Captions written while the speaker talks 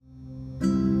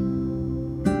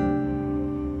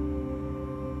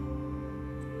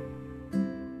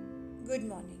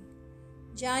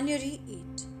January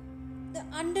 8. The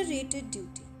underrated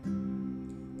duty.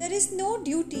 There is no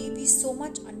duty we so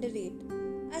much underrate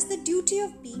as the duty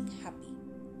of being happy.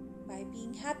 By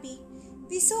being happy,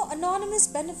 we sow anonymous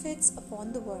benefits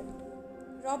upon the world.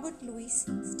 Robert Lewis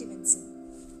Stevenson.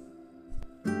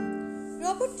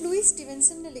 Robert Lewis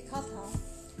Stevenson ने लिखा था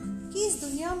कि इस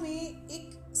दुनिया में एक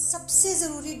सबसे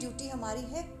ज़रूरी ड्यूटी हमारी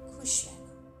है खुश रहना,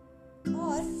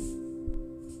 और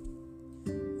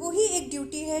वही एक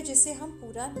ड्यूटी है जिसे हम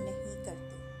पूरा नहीं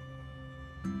करते,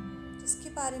 जिसके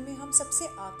बारे में हम सबसे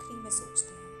आखिरी में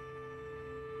सोचते हैं।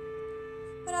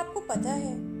 पर आपको पता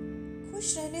है,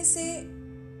 खुश रहने से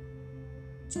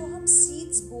जो हम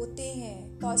सीड्स बोते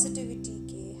हैं पॉजिटिविटी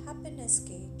के, हैप्पीनेस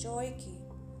के, जॉय के,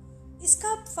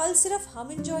 इसका फल सिर्फ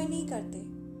हम एंजॉय नहीं करते,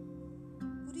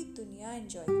 पूरी दुनिया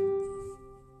एंजॉय करती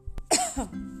है।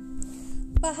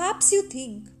 Perhaps you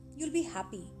think you'll be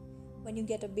happy when you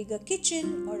get a bigger kitchen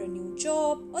or a new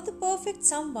job or the perfect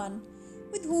someone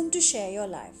with whom to share your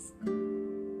life.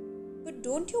 But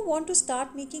don't you want to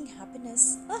start making happiness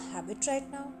a habit right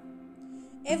now?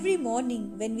 Every morning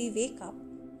when we wake up,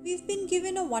 we've been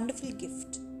given a wonderful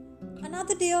gift.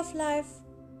 Another day of life,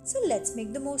 so let's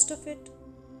make the most of it.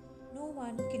 No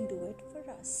one can do it for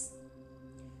us.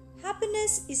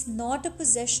 Happiness is not a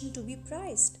possession to be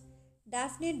prized.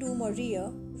 Daphne du Maurier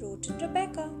wrote in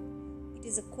Rebecca. It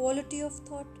is a quality of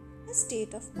thought, a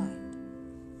state of mind.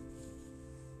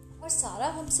 और सारा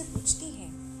हमसे पूछती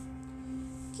हैं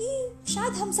कि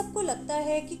शायद हम सबको लगता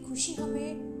है कि खुशी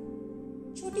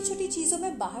हमें छोटी छोटी चीज़ों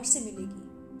में बाहर से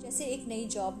मिलेगी, जैसे एक नई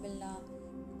जॉब मिलना,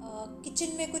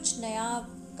 किचन में कुछ नया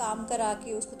काम करा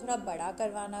के उसको थोड़ा बड़ा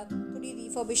करवाना, थोड़ी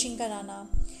रिफर्बिशिंग कराना,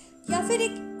 या फिर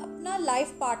एक अपना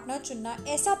लाइफ पार्टनर चुनना,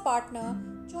 ऐसा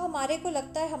पार्टनर जो हमारे को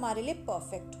लगता है हमारे लिए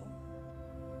परफेक्ट हो।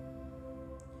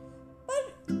 पर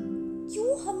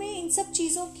क्यों हमें इन सब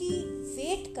चीज़ों की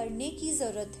वेट करने की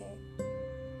ज़रूरत है?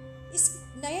 इस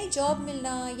नई जॉब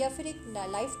मिलना या फिर एक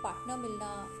लाइफ पार्टनर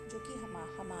मिलना जो कि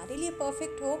हमारे लिए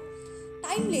परफेक्ट हो,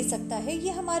 टाइम ले सकता है,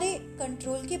 ये हमारे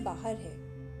कंट्रोल के बाहर है।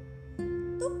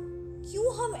 तो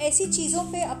क्यों हम ऐसी चीज़ों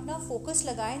पे अपना फोकस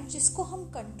लगाएं जिसको हम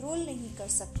कंट्रोल नहीं कर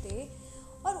सकते,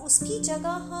 और उसकी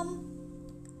जगह हम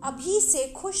अभी से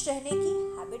खुश रहने की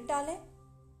हैबिट डालें?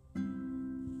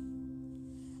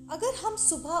 अगर हम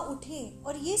सुबह उठें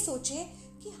और ये सोचें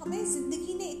कि हमें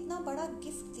जिंदगी ने इतना बड़ा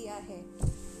गिफ्ट दिया है,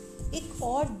 एक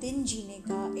और दिन जीने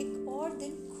का, एक और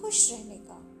दिन खुश रहने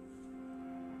का,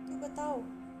 तो बताओ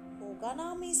होगा ना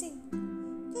अमेजिंग?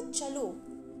 तो चलो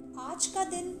आज का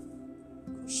दिन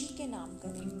खुशी के नाम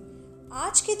करें।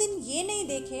 आज के दिन ये नहीं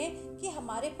देखें कि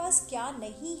हमारे पास क्या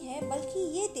नहीं है, बल्कि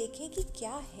ये देखें कि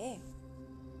क्या है।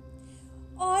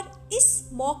 और इस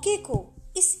मौके को,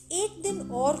 इस एक दिन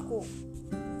और को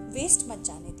वेस्ट मत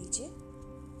जाने दीजिए,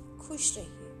 खुश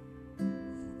रहिए।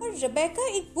 और रेबेका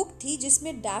एक बुक थी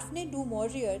जिसमें डैफ्ने डू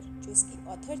मॉरियर, जो इसकी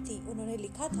ऑथर थी, उन्होंने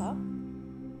लिखा था,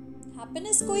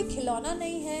 हैप्पीनेस कोई खिलौना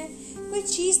नहीं है, कोई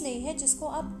चीज़ नहीं है जिसको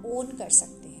आप ओन कर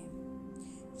सकते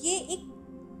हैं। ये एक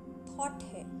थॉट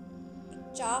है,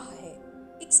 एक चाह है,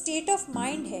 एक स्टेट ऑफ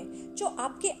माइंड है जो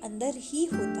आपके अंदर ही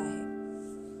होता है।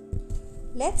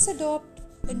 Let's adopt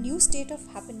a new state of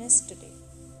happiness today.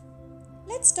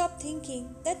 Let's stop thinking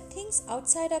that things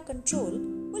outside our control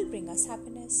will bring us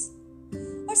happiness.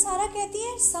 और सारा कहती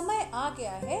है समय आ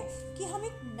गया है कि हम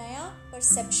एक नया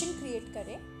परसेप्शन क्रिएट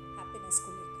करें हैप्पीनेस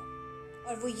को लेकर,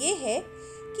 और वो ये है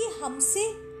कि हमसे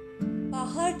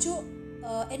बाहर जो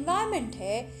एनवायरनमेंट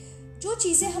है, जो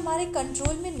चीज़ें हमारे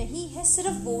कंट्रोल में नहीं है,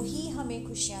 सिर्फ वो ही हमें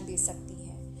खुशियाँ दे सकती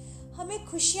हैं। हमें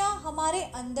खुशियाँ हमारे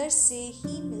अंदर से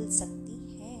ही मिल सकती हैं।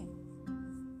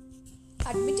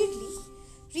 Admittedly,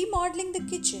 remodeling the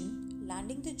kitchen,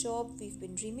 landing the job we've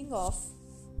been dreaming of,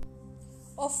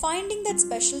 or finding that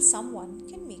special someone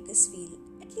can make us feel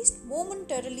at least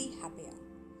momentarily happier.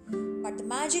 But the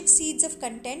magic seeds of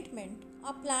contentment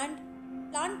are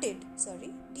planted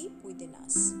deep within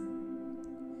us.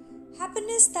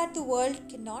 Happiness that the world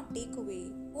cannot take away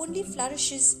only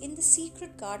flourishes in the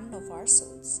secret garden of our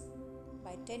souls.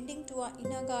 By tending to our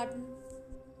inner garden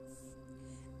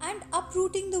and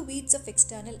uprooting the weeds of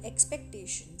external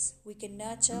expectations, we can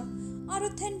nurture our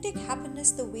authentic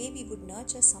happiness the way we would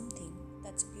nurture something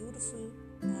that's beautiful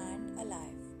and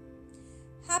alive.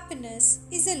 Happiness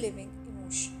is a living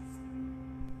emotion.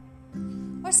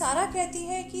 और सारा कहती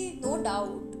है कि no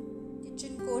doubt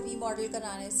kitchen को remodel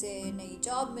कराने से, नई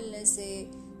job मिलने से,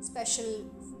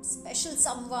 स्पेशल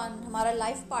समवन, हमारा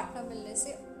लाइफ पार्टनर मिलने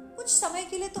से कुछ समय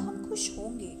के लिए तो हम खुश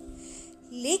होंगे,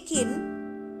 लेकिन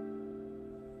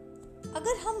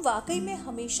अगर हम वाकई में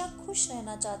हमेशा खुश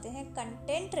रहना चाहते हैं,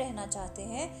 कंटेंट रहना चाहते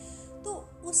हैं, तो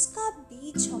उसका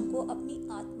बीज हमको अपनी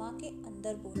आत्मा के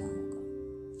अंदर बोना होगा।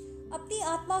 अपनी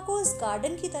आत्मा को उस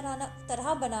गार्डन की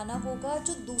तरह बनाना होगा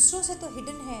जो दूसरों से तो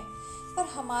हिडन है, पर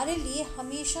हमारे लिए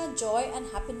हमेशा जॉय एंड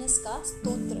हैप्पीनेस का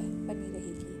स्रोत बनी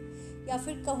रहेगी, या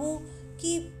फिर कहूँ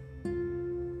कि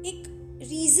एक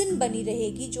रीजन बनी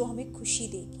रहेगी जो हमें खुशी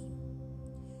देगी।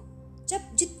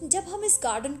 जब हम इस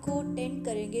गार्डन को टेंड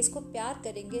करेंगे, इसको प्यार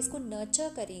करेंगे, इसको नर्चर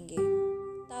करेंगे,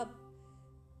 तब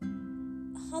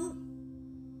हम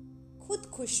खुद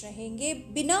खुश रहेंगे,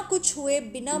 बिना कुछ हुए,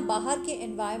 बिना बाहर के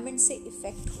एनवायरनमेंट से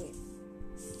इफेक्ट हुए।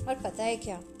 और पता है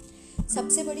क्या,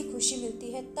 सबसे बड़ी खुशी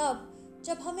मिलती है तब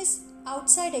जब हम इस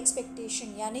आउटसाइड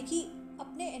एक्सपेक्टेशन, यानी कि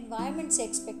अपने एनवायरनमेंट से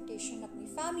एक्सपेक्टेशन, अपनी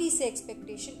फैमिली से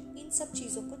एक्सपेक्टेशन, इन सब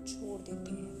चीज़ों को छोड़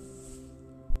देते हैं।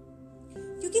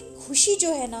 क्योंकि खुशी जो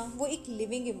है ना, वो एक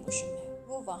लिविंग इमोशन है।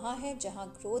 वो वहाँ है जहाँ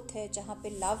ग्रोथ है, जहाँ पे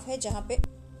लव है, जहाँ पे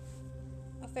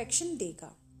अफेक्शन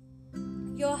देगा।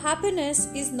 Your happiness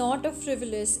is not a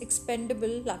frivolous,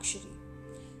 expendable luxury.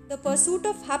 The pursuit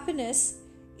of happiness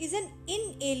is an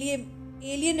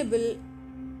inalienable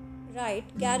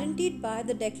right guaranteed by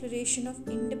the Declaration of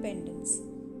Independence,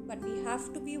 but we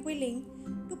have to be willing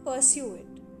to pursue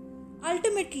it.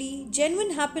 Ultimately,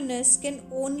 genuine happiness can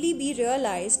only be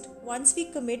realized once we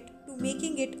commit to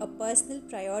making it a personal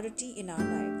priority in our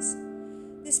lives.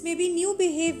 This may be new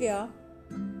behavior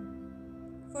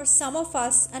for some of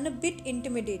us and a bit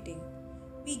intimidating.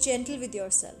 Be gentle with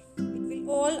yourself. It will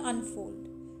all unfold.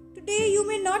 Today you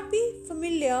may not be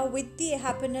familiar with the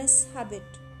happiness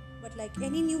habit, but like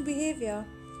any new behavior,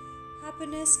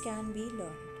 happiness can be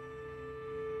learned.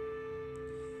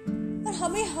 और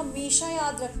हमें हमेशा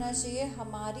याद रखना चाहिए,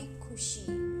 हमारी खुशी,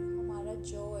 हमारा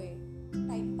Joy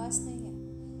time pass नहीं है,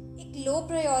 एक लो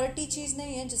प्रायोरिटी चीज़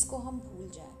नहीं है जिसको हम भूल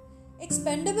जाएं,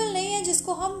 एक्सपेंडेबल नहीं है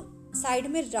जिसको हम साइड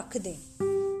में रख दें।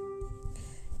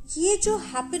 ये जो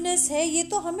हैप्पीनेस है, ये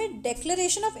तो हमें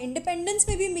डिक्लेरेशन ऑफ इंडिपेंडेंस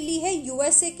में भी मिली है,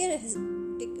 यूएसए के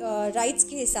राइट्स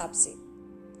के हिसाब से,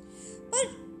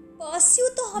 पर परस्यू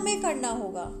तो हमें करना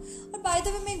होगा। और बाय द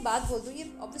वे मैं एक बात बोल दूँ, ये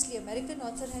ऑब्वियसली अमेरिकन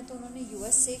ऑथर हैं तो उन्होंने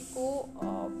यूएसए को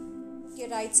के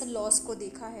राइट्स एंड लॉस को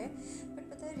देखा है, बट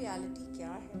पता है रियलिटी क्या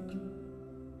है?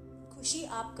 खुशी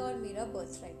आपका और मेरा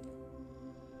बर्थ राइट है,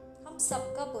 हम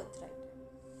सबका बर्थ राइट है,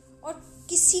 और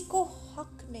किसी को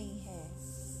हक नहीं है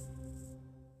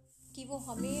कि वो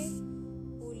हमें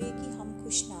बोले कि हम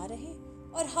खुश ना रहें,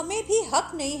 और हमें भी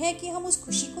हक नहीं है कि हम उस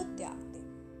खुशी को त्याग दें,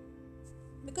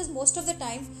 because most of the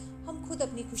time हम खुद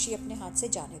अपनी खुशी अपने हाथ से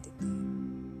जाने देते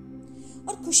हैं।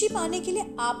 और खुशी पाने के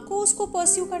लिए आपको उसको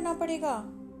परस्यू करना पड़ेगा,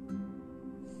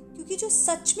 क्योंकि जो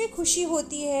सच में खुशी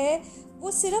होती है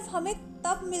वो सिर्फ हमें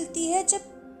तब मिलती है जब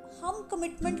हम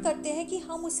कमिटमेंट करते हैं कि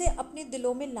हम उसे अपने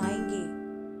दिलों में लाएंगे।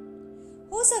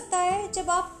 हो सकता है जब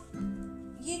आप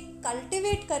ये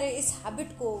कल्टिवेट करें इस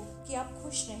हैबिट को कि आप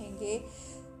खुश रहेंगे,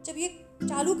 जब ये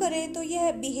चालू करें तो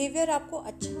ये बिहेवियर आपको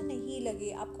अच्छा नहीं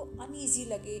लगे, आपको अनईजी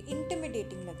लगे,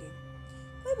 इंटिमिडेटिंग लगे,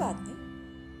 कोई बात नहीं,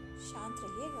 शांत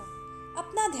रहिएगा,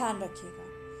 अपना ध्यान रखिएगा,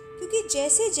 क्योंकि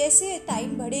जैसे जैसे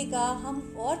टाइम बढ़ेगा हम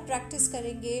और प्रैक्टिस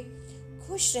करेंगे,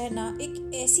 खुश रहना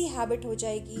एक ऐसी हैबिट हो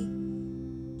जाएगी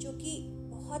जो कि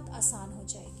बहुत आसान हो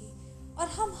जाएगी और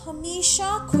हम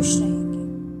हमेशा खुश रहेंगे।